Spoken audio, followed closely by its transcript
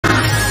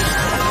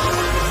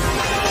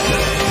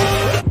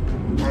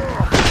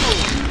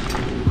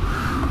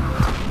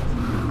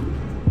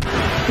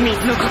水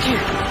の呼吸、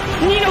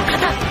二の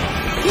型、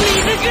水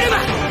車。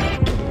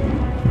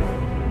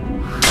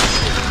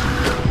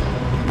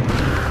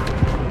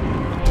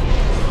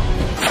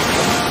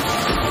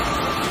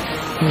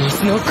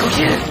水の呼吸。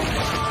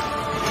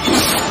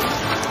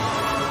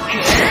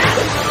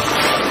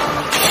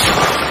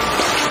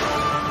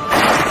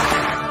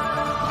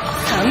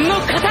三の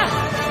型、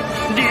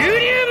流々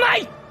舞。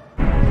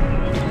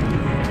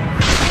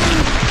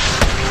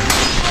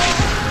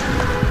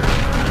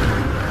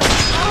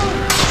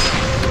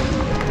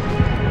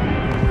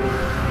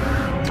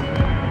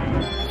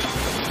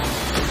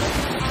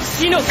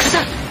四の型、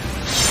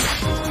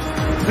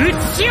打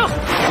ちよ。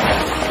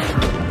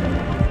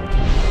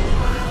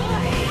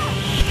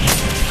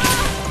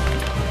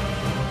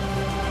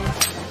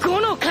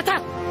五の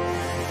型、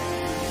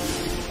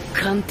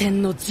寒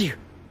天の銃。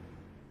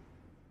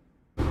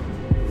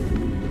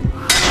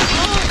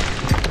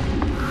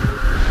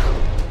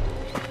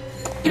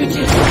宇宙、水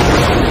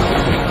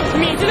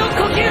の呼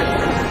吸、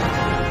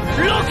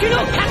六の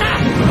型、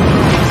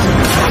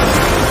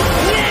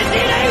ねじ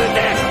れ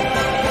腕。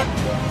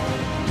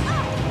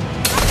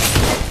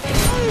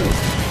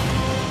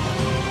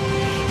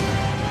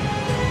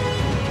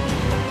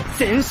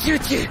全集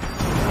中、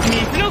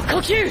水の呼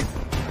吸、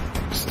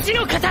七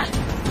の型、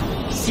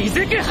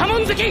雫波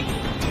紋突き、曲。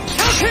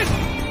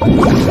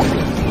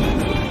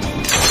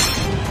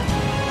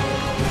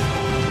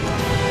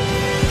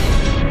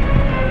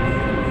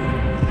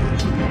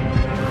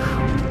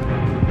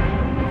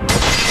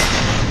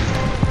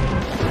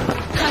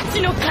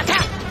八の型、滝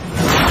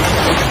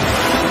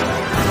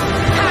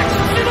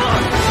壺。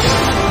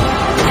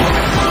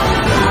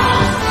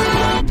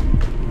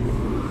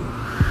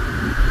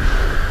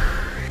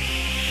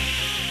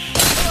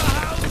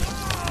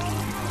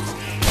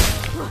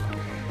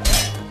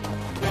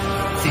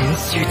全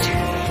集中、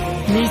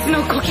水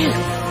の呼吸。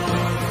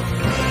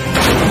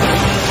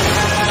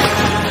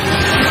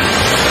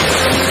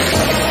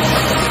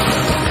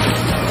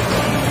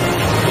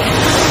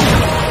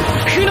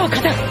九の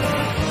型、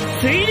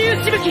水流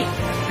しぶき、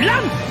ラ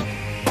ン。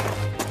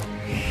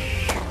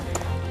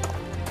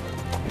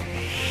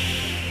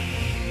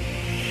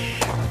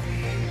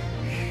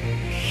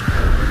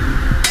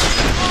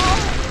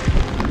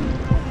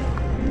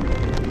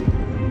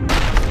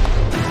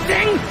全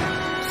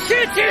集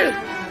中。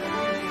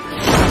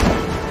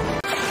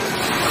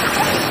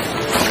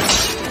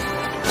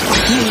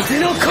水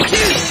の呼吸、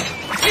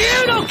十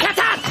の型、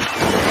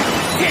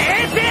生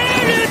成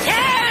ルテ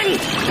ン。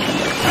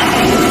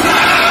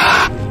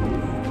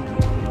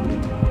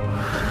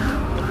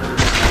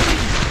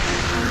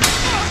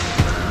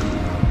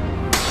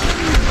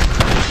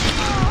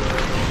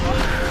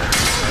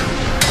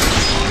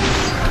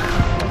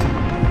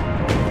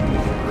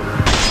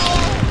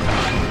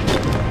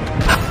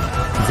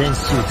全集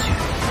中、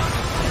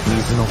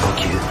水の呼吸、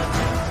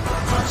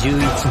11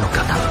の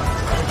型、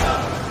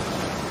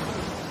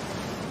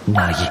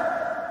なぎ。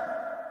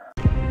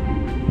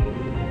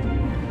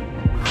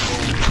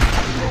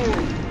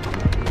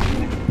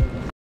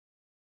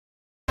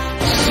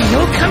日の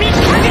神神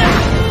楽、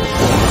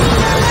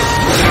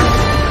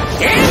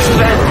エース。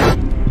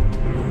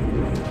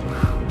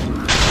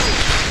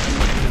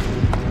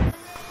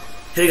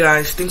Hey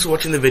guys, thanks for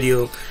watching the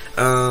video.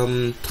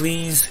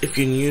 Please, if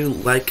you're new,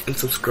 like and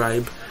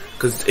subscribe,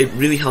 because it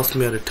really helps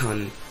me out a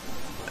ton.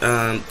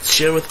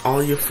 Share with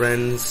all your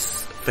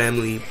friends,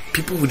 family,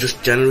 people who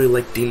just generally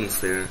like Demon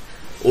Slayer,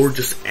 or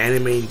just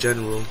anime in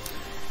general.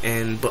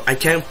 But I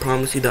can't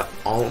promise you that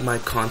all of my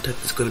content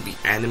is going to be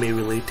anime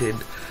related,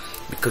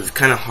 because it's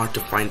kind of hard to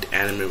find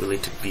anime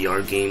related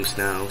VR games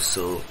now,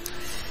 so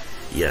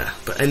yeah.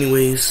 But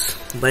anyways,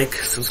 like,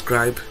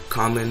 subscribe,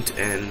 comment,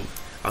 and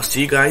I'll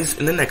see you guys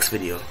in the next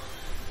video.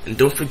 And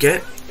don't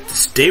forget to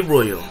stay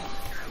royal.